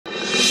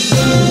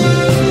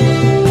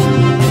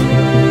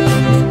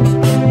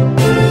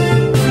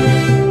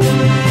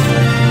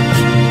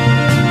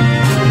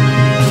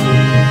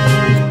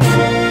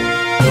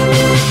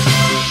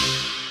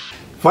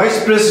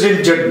Vice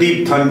President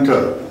Jagdeep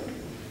Dhankhar,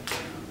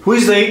 who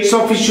is the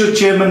ex-officio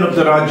chairman of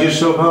the Rajya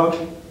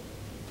Sabha,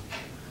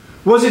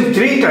 was in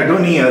great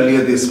agony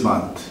earlier this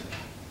month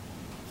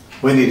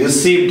when he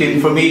received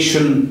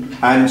information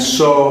and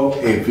saw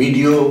a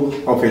video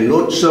of a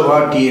Lok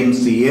Sabha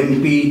TMC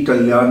MP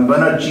R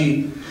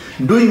Mohanty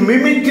doing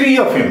mimicry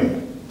of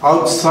him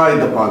outside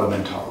the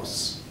Parliament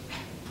House.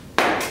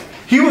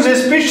 He was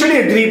especially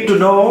aggrieved to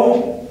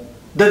know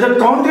that the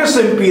Congress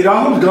MP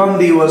Rahul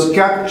Gandhi was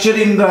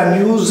capturing the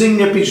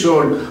amusing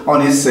episode on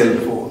his cell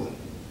phone.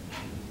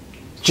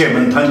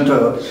 Chairman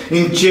Dhankhar,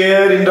 in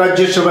chair in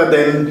Rajya Sabha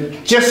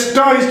then,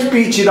 chastised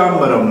P.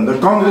 Chidambaram, the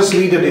Congress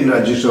leader in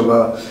Rajya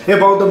Sabha,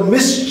 about the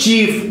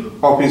mischief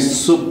of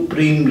his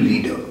supreme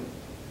leader.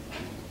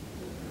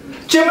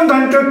 Chairman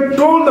Dhankhar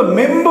told the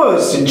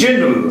members in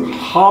general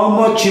how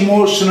much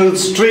emotional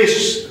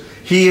stress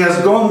he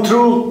has gone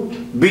through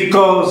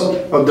because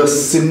of the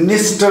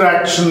sinister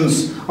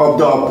actions of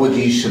the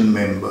opposition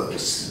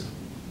members.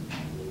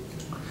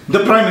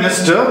 The Prime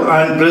Minister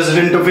and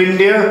President of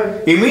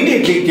India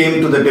immediately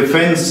came to the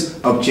defense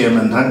of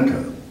Chairman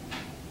Dhankhar.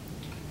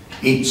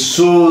 It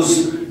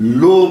shows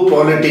low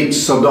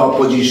politics of the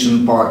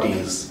opposition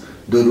parties,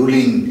 the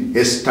ruling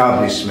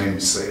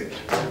establishment said.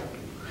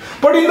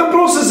 But in the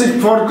process it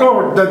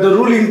forgot that the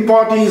ruling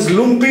party's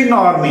lumpen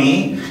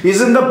army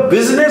is in the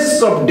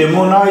business of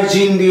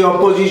demonizing the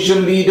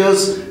opposition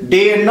leaders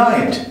day and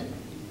night.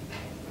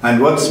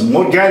 And what's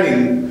more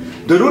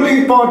galling, the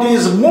ruling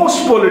party's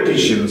most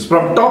politicians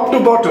from top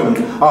to bottom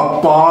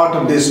are part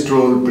of this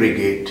troll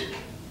brigade.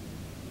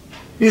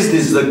 Is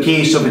this the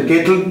case of a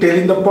kettle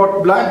telling the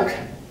pot black?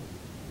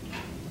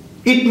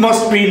 It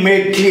must be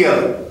made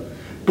clear,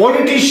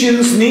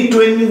 politicians need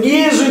to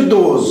engage with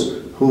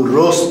those who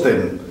roast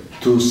them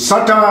through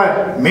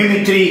satire,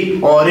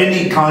 mimicry or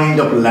any kind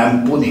of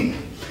lampooning.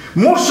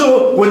 More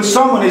so when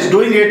someone is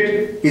doing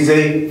it is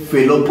a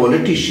fellow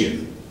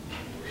politician.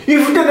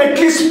 If you can at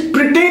least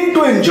pretend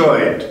to enjoy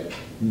it,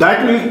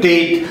 that will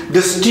take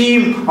the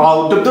steam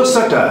out of the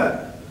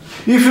satire.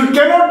 If you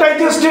cannot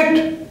digest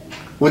it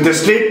with a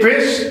straight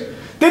face,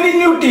 then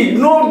you need to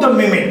ignore the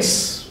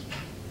mimics.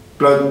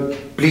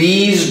 But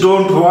please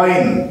don't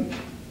whine.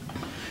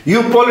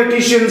 You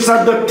politicians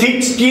have the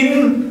thick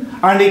skin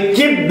and they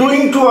keep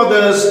doing to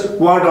others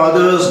what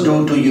others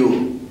do to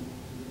you.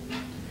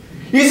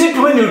 Is it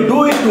when you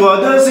do it to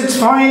others it's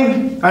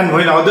fine, and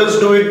when others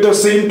do it the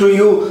same to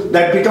you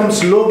that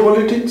becomes low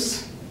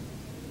politics?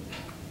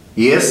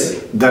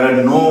 Yes, there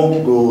are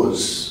no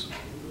goes.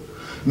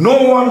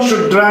 No one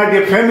should drag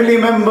a family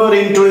member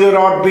into your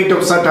orbit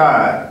of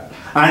satire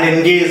and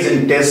engage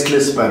in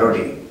tasteless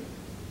parody.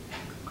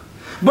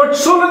 But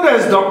so long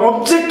as the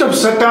object of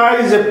satire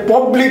is a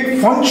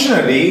public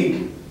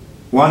functionary,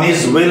 one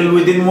is well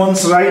within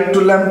one's right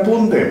to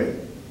lampoon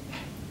them.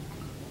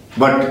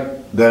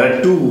 But there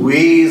are two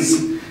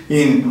ways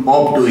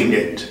of doing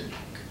it.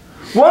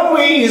 One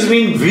way is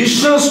being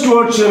vicious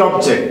towards your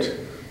object.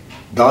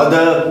 The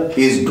other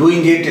is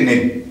doing it in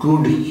a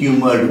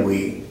good-humored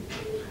way,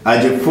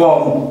 as a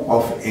form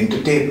of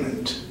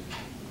entertainment.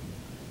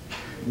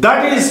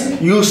 That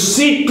is, you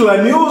seek to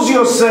amuse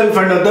yourself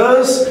and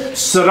others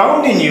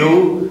surrounding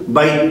you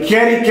by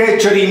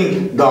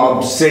caricaturing the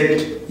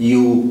object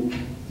you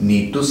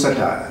need to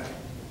satire.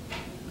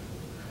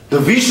 The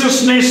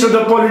viciousness of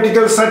the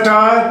political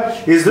satire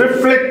is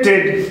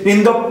reflected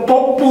in the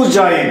Poppu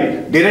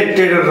jibe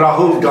directed at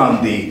Rahul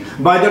Gandhi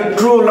by the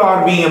troll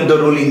army of the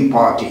ruling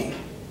party.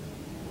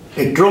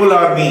 A troll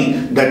army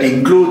that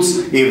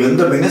includes even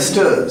the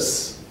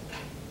ministers.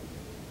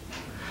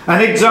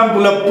 An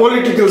example of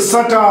political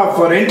satire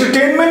for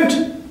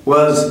entertainment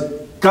was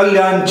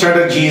Kalyan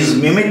Chatterjee's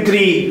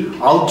mimicry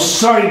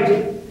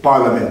outside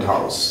Parliament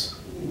House.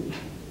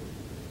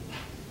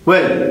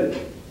 Well,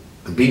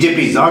 the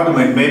BJP's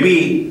argument may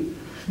be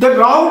that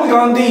Rahul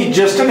Gandhi is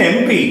just an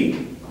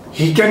MP.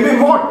 He can be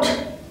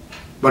mocked,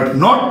 but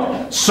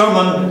not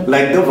someone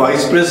like the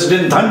Vice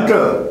President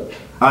Dhankhar,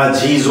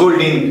 as he is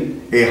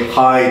holding a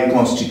high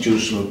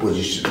constitutional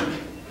position.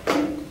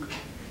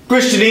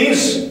 Question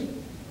is,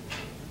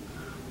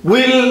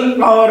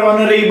 will our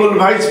Honorable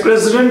Vice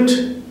President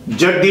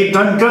Jagdeep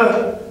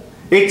Dhankhar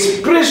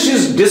express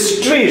his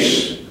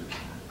distress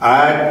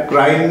at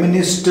Prime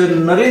Minister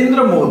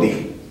Narendra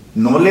Modi,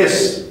 no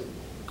less,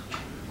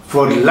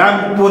 for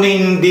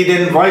lampooning the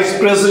then Vice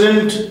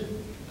President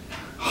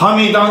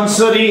Hamid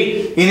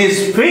Ansari in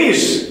his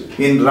face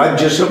in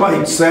Rajya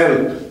Sabha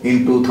itself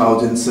in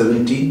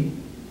 2017?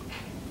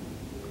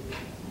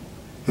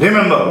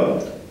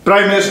 Remember,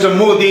 Prime Minister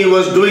Modi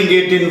was doing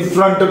it in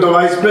front of the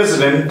Vice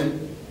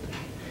President,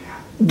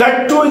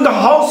 that too in the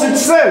House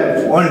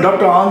itself when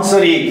Dr.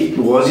 Ansari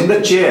was in the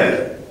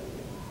chair.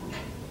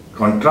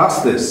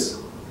 Contrast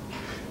this.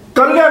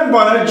 Kalyan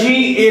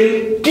Banerjee,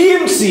 a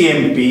TMC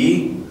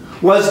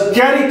MP, was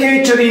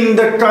caricaturing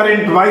the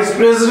current Vice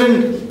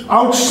President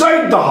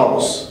outside the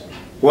House,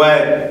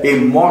 where a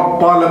mock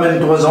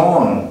parliament was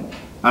on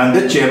and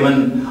the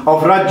chairman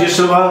of Rajya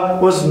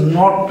Sabha was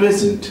not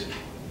present.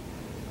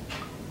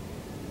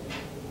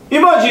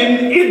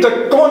 Imagine if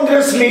the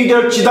Congress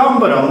leader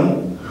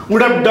Chidambaram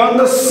would have done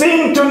the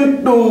same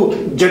thing to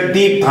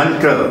Jagdeep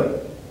Dhankhar,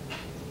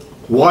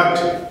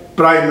 what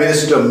Prime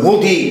Minister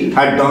Modi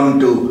had done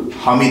to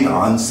Hamid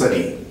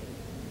Ansari,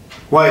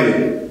 while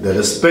the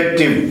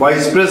respective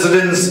vice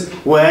presidents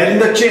were in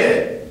the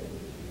chair.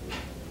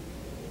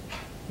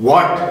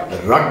 What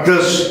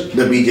ruckus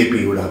the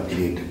BJP would have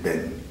created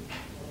then.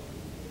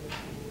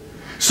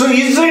 So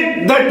is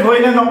it that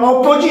when an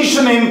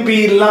opposition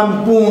MP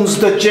lampoons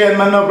the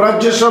chairman of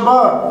Rajya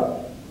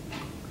Sabha,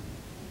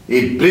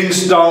 it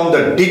brings down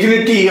the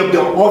dignity of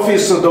the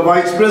office of the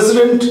vice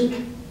president?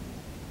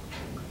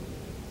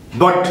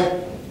 But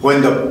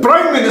when the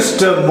Prime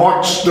Minister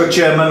mocks the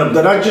chairman of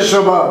the Rajya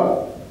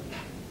Sabha,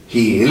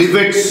 he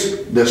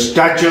elevates the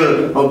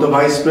stature of the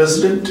vice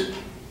president?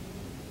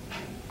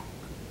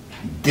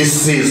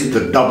 This is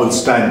the double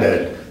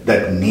standard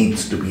that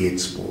needs to be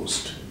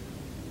exposed.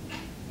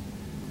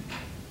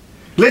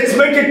 Let's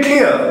make it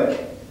clear.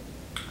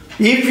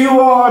 If you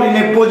are in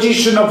a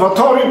position of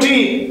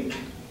authority,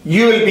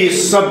 you will be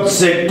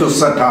subject to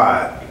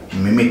satire,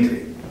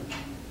 mimicry.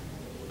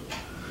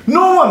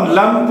 No one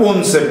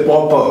lampoons a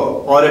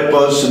pauper or a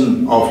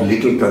person of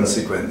little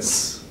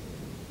consequence.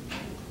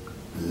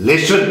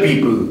 Leisured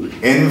people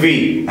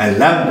envy and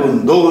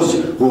lampoon those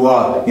who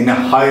are in a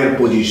higher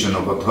position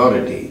of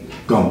authority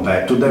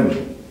compared to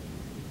them.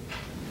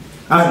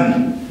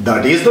 And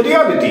that is the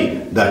reality,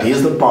 that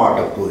is the part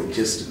of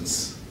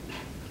coexistence.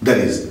 There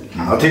is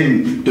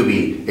nothing to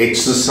be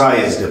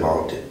exercised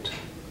about it.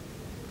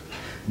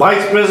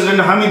 Vice President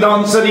Hamid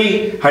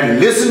Ansari had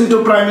listened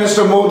to Prime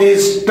Minister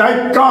Modi's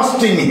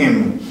typecasting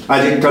him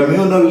as a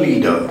communal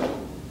leader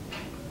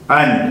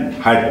and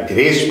had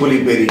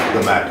gracefully buried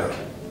the matter.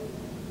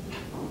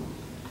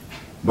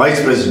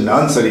 Vice President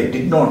Ansari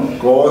did not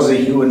cause a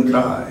hue and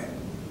cry.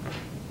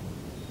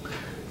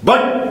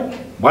 But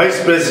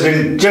Vice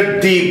President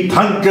Jagdeep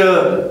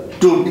Dhankhar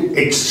took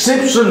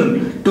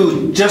exception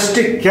to just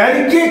a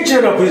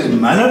caricature of his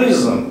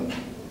mannerism.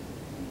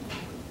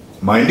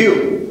 Mind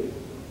you,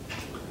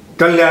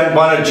 Kalyan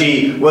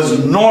Banerjee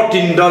was not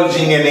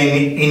indulging in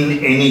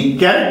any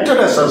character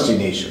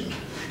assassination.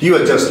 He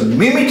was just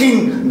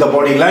mimicking the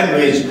body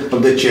language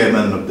of the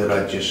chairman of the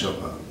Rajya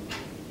Sabha.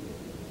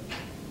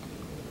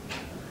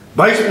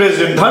 Vice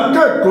President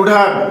Dhankhar could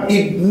have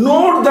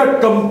ignored that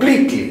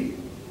completely.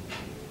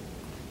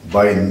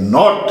 By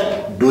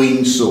not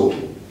doing so,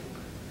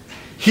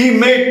 he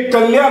made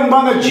Kalyan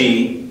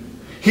Banerjee,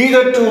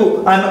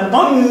 hitherto an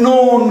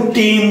unknown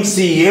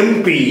TMC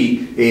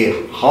MP,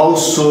 a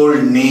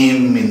household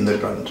name in the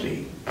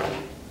country.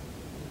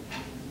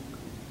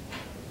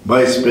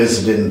 Vice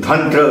President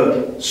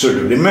Dhankhar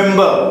should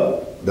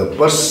remember the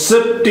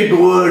perceptive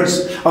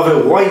words of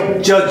a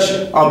white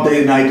judge of the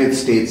United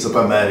States of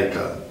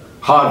America,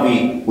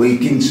 Harvey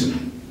Wilkinson.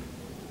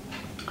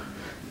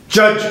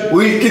 Judge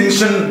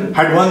Wilkinson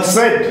had once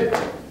said,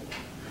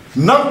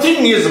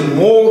 "Nothing is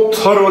more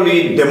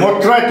thoroughly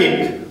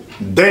democratic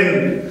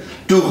than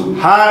to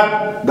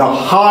have the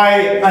high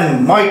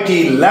and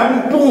mighty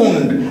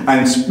lampooned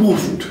and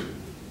spoofed.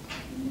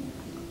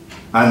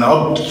 An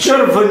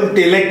observant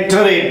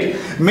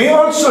electorate may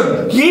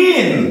also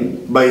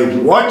gain by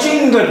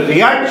watching the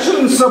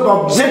reactions of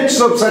objects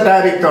of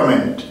satiric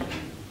comment,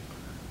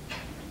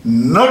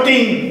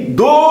 noting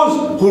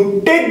those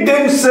who take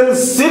themselves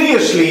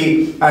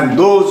seriously and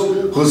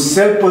those whose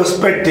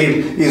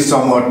self-perspective is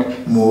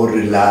somewhat more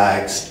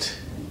relaxed."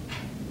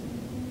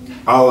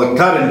 Our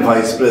current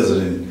Vice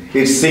President,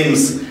 it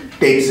seems,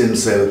 takes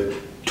himself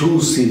too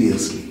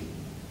seriously.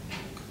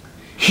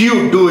 He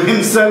would do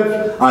himself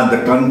and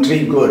the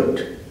country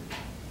good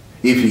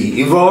if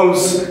he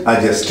evolves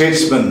as a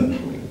statesman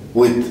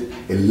with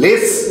a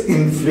less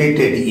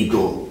inflated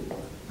ego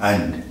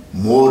and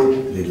more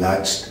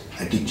relaxed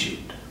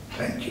attitude.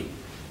 Thank you.